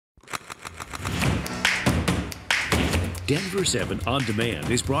Denver 7 On Demand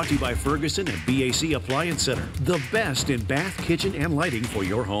is brought to you by Ferguson and BAC Appliance Center, the best in bath, kitchen, and lighting for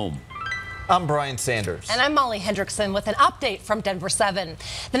your home. I'm Brian Sanders. And I'm Molly Hendrickson with an update from Denver 7.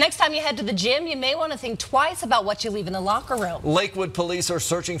 The next time you head to the gym, you may want to think twice about what you leave in the locker room. Lakewood police are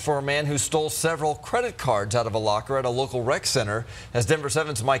searching for a man who stole several credit cards out of a locker at a local rec center. As Denver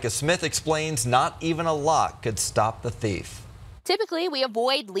 7's Micah Smith explains, not even a lock could stop the thief. Typically, we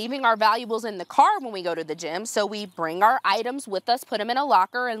avoid leaving our valuables in the car when we go to the gym, so we bring our items with us, put them in a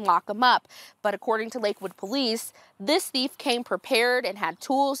locker, and lock them up. But according to Lakewood police, this thief came prepared and had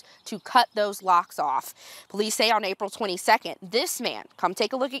tools to cut those locks off. Police say on April 22nd, this man, come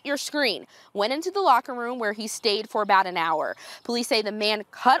take a look at your screen, went into the locker room where he stayed for about an hour. Police say the man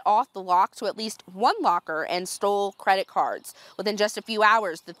cut off the lock to at least one locker and stole credit cards. Within just a few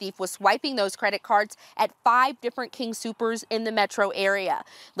hours, the thief was swiping those credit cards at 5 different King Soopers in the metro area.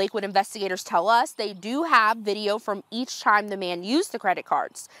 Lakewood investigators tell us they do have video from each time the man used the credit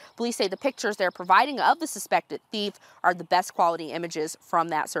cards. Police say the pictures they're providing of the suspected thief are the best quality images from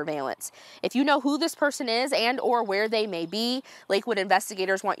that surveillance. If you know who this person is and or where they may be, Lakewood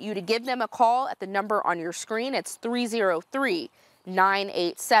investigators want you to give them a call at the number on your screen. It's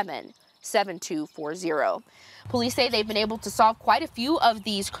 303-987-7240. Police say they've been able to solve quite a few of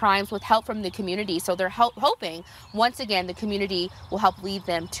these crimes with help from the community, so they're hoping, once again, the community will help lead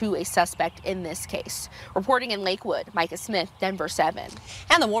them to a suspect in this case. Reporting in Lakewood, Micah Smith, Denver 7.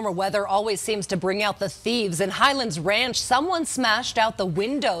 And the warmer weather always seems to bring out the thieves. In Highlands Ranch, someone smashed out the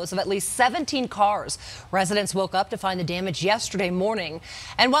windows of at least 17 cars. Residents woke up to find the damage yesterday morning.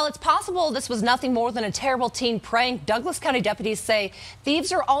 And while it's possible this was nothing more than a terrible teen prank, Douglas County deputies say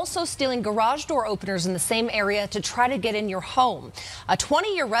thieves are also stealing garage door openers in the same area to try to get in your home. A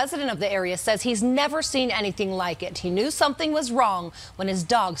 20-year resident of the area says he's never seen anything like it. He knew something was wrong when his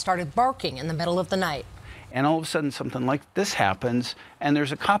dog started barking in the middle of the night. And all of a sudden something like this happens and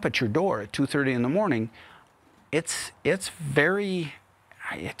there's a cop at your door at 2:30 in the morning. It just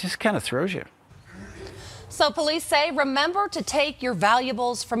kind of throws you. So police say remember to take your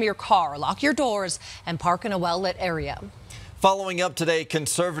valuables from your car, lock your doors, and park in a well-lit area. Following up today,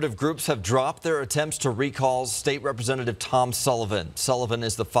 conservative groups have dropped their attempts to recall State Representative Tom Sullivan. Sullivan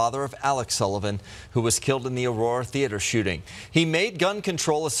is the father of Alex Sullivan, who was killed in the Aurora Theater shooting. He made gun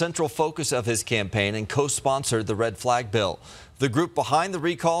control a central focus of his campaign and co-sponsored the red flag bill. The group behind the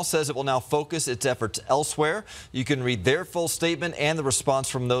recall says it will now focus its efforts elsewhere. You can read their full statement and the response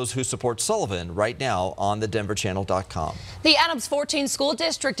from those who support Sullivan right now on thedenverchannel.com. The Adams 14 School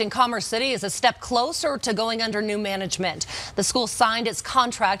District in Commerce City is a step closer to going under new management. The school signed its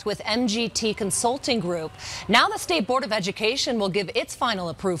contract with MGT Consulting Group. Now the State Board of Education will give its final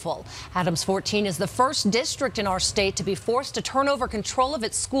approval. Adams 14 is the first district in our state to be forced to turn over control of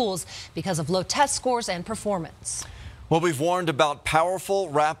its schools because of low test scores and performance. Well, we've warned about powerful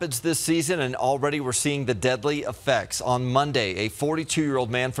rapids this season, and already we're seeing the deadly effects. On Monday, a 42-year-old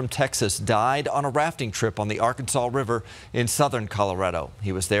man from Texas died on a rafting trip on the Arkansas River in southern Colorado.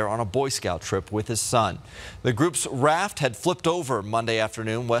 He was there on a Boy Scout trip with his son. The group's raft had flipped over Monday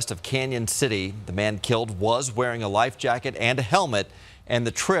afternoon west of Canyon City. The man killed was wearing a life jacket and a helmet, and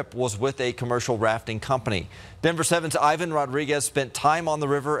the trip was with a commercial rafting company. Denver 7's Ivan Rodriguez spent time on the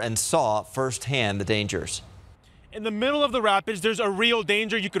river and saw firsthand the dangers. In the middle of the rapids, there's a real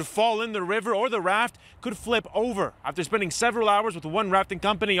danger. You could fall in the river or the raft could flip over. After spending several hours with one rafting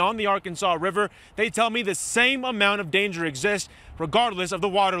company on the Arkansas River, they tell me the same amount of danger exists regardless of the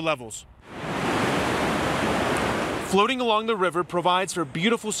water levels. Floating along the river provides for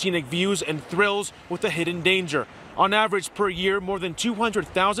beautiful scenic views and thrills with a hidden danger. On average per year, more than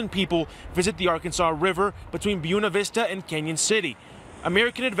 200,000 people visit the Arkansas River between Buena Vista and Canyon City.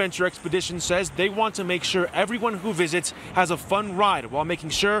 American Adventure Expedition says they want to make sure everyone who visits has a fun ride while making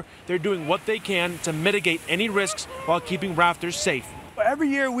sure they're doing what they can to mitigate any risks while keeping rafters safe. Every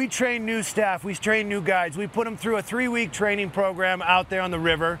year we train new staff, we train new guides. We put them through a 3-week training program out there on the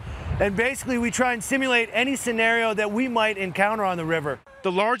river. And basically we try and simulate any scenario that we might encounter on the river.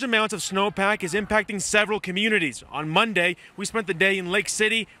 The large amount of snowpack is impacting several communities. On Monday, we spent the day in Lake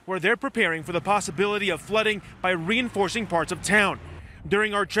City, where they're preparing for the possibility of flooding by reinforcing parts of town.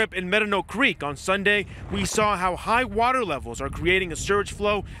 During our trip in Medano Creek on Sunday, we saw how high water levels are creating a surge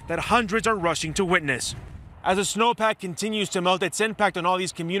flow that hundreds are rushing to witness. As the snowpack continues to melt, its impact on all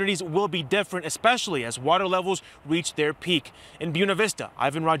these communities will be different, especially as water levels reach their peak. In Buena Vista,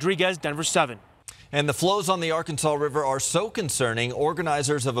 Ivan Rodriguez, Denver 7. And the flows on the Arkansas River are so concerning,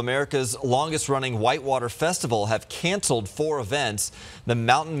 organizers of America's longest-running Whitewater Festival have canceled 4 events. The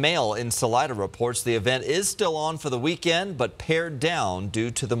Mountain Mail in Salida reports the event is still on for the weekend, but pared down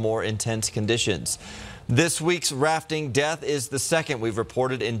due to the more intense conditions. This week's rafting death is the second we've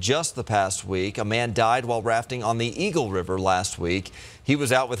reported in just the past week. A man died while rafting on the Eagle River last week. He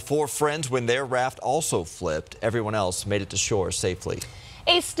was out with 4 friends when their raft also flipped. Everyone else made it to shore safely.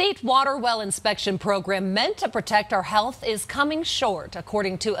 A state water well inspection program meant to protect our health is coming short,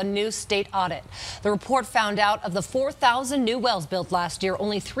 according to a new state audit. The report found out of the 4,000 new wells built last year,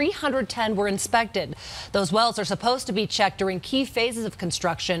 only 310 were inspected. Those wells are supposed to be checked during key phases of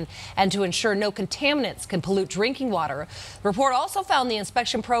construction and to ensure no contaminants can pollute drinking water. The report also found the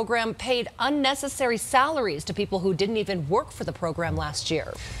inspection program paid unnecessary salaries to people who didn't even work for the program last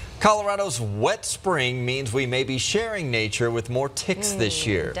year. Colorado's wet spring means we may be sharing nature with more ticks this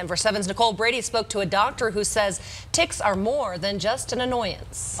year. Denver 7's Nicole Brady spoke to a doctor who says ticks are more than just an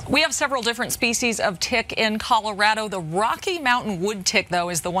annoyance. We have several different species of tick in Colorado. The Rocky Mountain wood tick, though,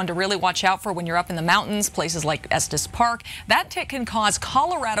 is the one to really watch out for when you're up in the mountains, places like Estes Park. That tick can cause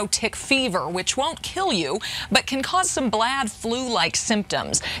Colorado tick fever, which won't kill you, but can cause some bad flu-like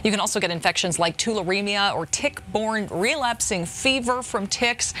symptoms. You can also get infections like tularemia or tick-borne relapsing fever from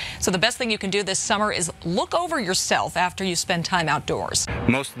ticks. So the best thing you can do this summer is look over yourself after you spend time outdoors.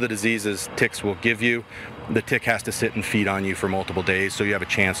 Most of the diseases ticks will give you, the tick has to sit and feed on you for multiple days, so you have a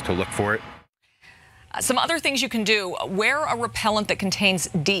chance to look for it. Some other things you can do: wear a repellent that contains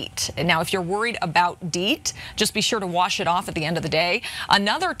DEET. Now, if you're worried about DEET, just be sure to wash it off at the end of the day.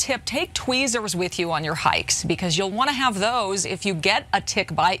 Another tip, take tweezers with you on your hikes, because you'll want to have those. If you get a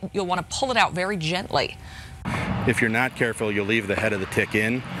tick bite, you'll want to pull it out very gently. If you're not careful, you'll leave the head of the tick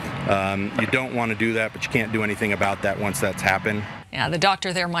in. You don't want to do that, but you can't do anything about that once that's happened. Yeah, the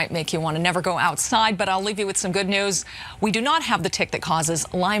doctor there might make you want to never go outside, but I'll leave you with some good news. We do not have the tick that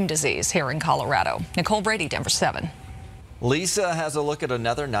causes Lyme disease here in Colorado. Nicole Brady, Denver 7. Lisa has a look at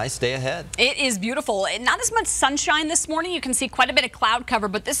another nice day ahead. It is beautiful. Not as much sunshine this morning. You can see quite a bit of cloud cover,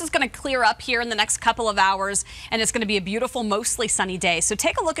 but this is going to clear up here in the next couple of hours, and it's going to be a beautiful, mostly sunny day. So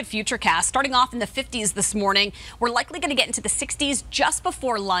take a look at Futurecast. Starting off in the 50s this morning, we're likely going to get into the 60s just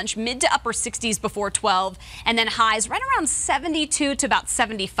before lunch, mid to upper 60s before 12, and then highs right around 72 to about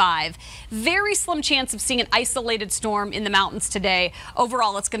 75. Very slim chance of seeing an isolated storm in the mountains today.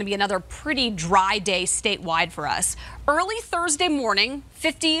 Overall, it's going to be another pretty dry day statewide for us. Early Thursday morning,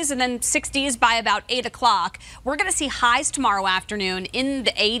 50s and then 60s by about 8 o'clock. We're going to see highs tomorrow afternoon in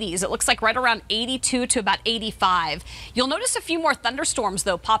the 80s. It looks like right around 82 to about 85. You'll notice a few more thunderstorms,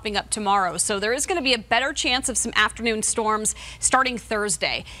 though, popping up tomorrow. So there is going to be a better chance of some afternoon storms starting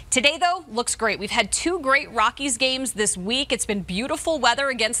Thursday. Today, though, looks great. We've had 2 great Rockies games this week. It's been beautiful weather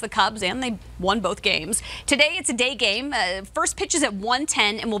against the Cubs, and they won both games. Today, it's a day game. First pitch is at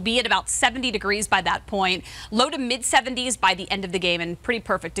 1:10 and will be at about 70 degrees by that point. Low to mid-70s by the end of the game, and pretty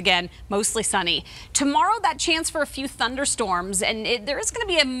perfect again, mostly sunny. Tomorrow, that chance for a few thunderstorms, and there is going to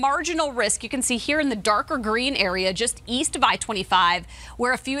be a marginal risk. You can see here in the darker green area just east of I-25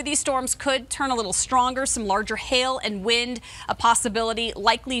 where a few of these storms could turn a little stronger, some larger hail and wind, a possibility,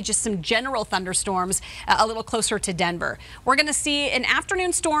 likely just some general thunderstorms a little closer to Denver. We're going to see an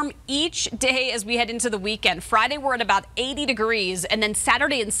afternoon storm each day as we head into the weekend. Friday, we're at about 80 degrees, and then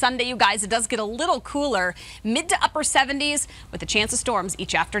Saturday and Sunday, you guys, it does get a little cooler, mid to upper 70s with a chance of storms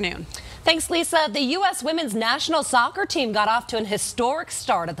each afternoon. Thanks, Lisa. The U.S. women's national soccer team got off to an historic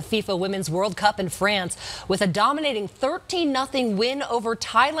start at the FIFA Women's World Cup in France with a dominating 13-0 win over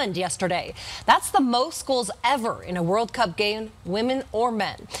Thailand yesterday. That's the most goals ever in a World Cup game, women or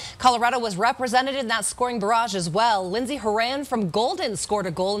men. Colorado was represented in that scoring barrage as well. Lindsey Horan from Golden scored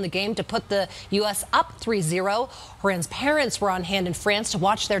a goal in the game to put the U.S. up 3-0. Horan's parents were on hand in France to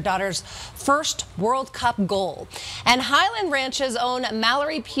watch their daughter's first World Cup goal. And Highland Ranch's own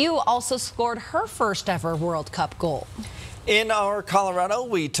Mallory Pugh also scored her first ever World Cup goal. In our Colorado,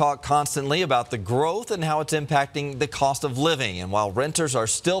 we talk constantly about the growth and how it's impacting the cost of living. And while renters are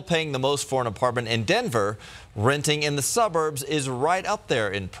still paying the most for an apartment in Denver, renting in the suburbs is right up there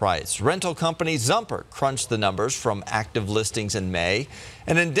in price. Rental company Zumper crunched the numbers from active listings in May.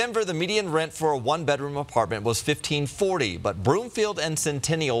 And in Denver, the median rent for a 1-bedroom apartment was $1,540, but Broomfield and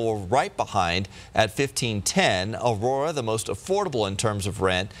Centennial were right behind at $1,510. Aurora, the most affordable in terms of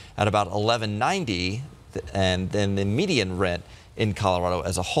rent, at about $1,190. And then the median rent in Colorado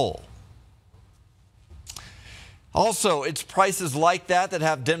as a whole. Also, it's prices like that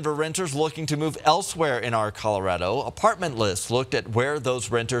have Denver renters looking to move elsewhere in our Colorado. Apartment List looked at where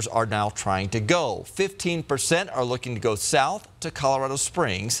those renters are now trying to go. 15% are looking to go south to Colorado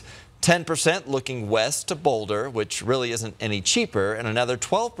Springs, 10% looking west to Boulder, which really isn't any cheaper, and another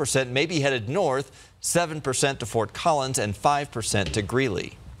 12% may be headed north, 7% to Fort Collins, and 5% to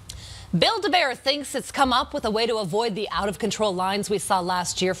Greeley. Build-A-Bear thinks it's come up with a way to avoid the out-of-control lines we saw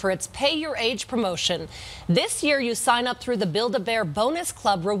last year for its Pay Your Age promotion. This year, you sign up through the Build-A-Bear Bonus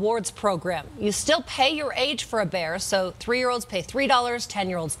Club Rewards program. You still pay your age for a bear, so 3-year-olds pay $3,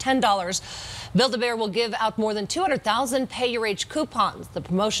 10-year-olds $10. Build-A-Bear will give out more than 200,000 Pay Your Age coupons. The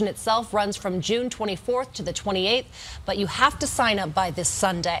promotion itself runs from June 24th to the 28th, but you have to sign up by this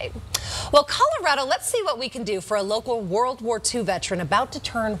Sunday. Well, Colorado, let's see what we can do for a local World War II veteran about to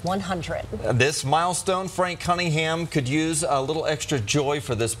turn 100. This milestone, Frank Cunningham could use a little extra joy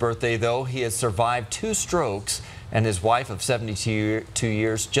for this birthday, though. He has survived 2 strokes, and his wife of 72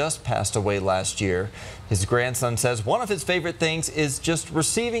 years just passed away last year. His grandson says one of his favorite things is just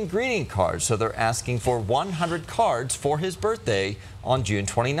receiving greeting cards, so they're asking for 100 cards for his birthday on June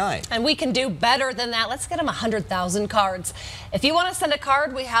 29th. And we can do better than that. Let's get him 100,000 cards. If you want to send a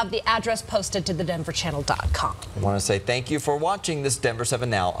card, we have the address posted to thedenverchannel.com. I want to say thank you for watching this Denver 7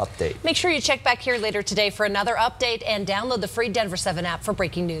 Now update. Make sure you check back here later today for another update and download the free Denver 7 app for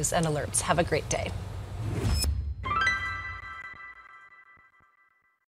breaking news and alerts. Have a great day.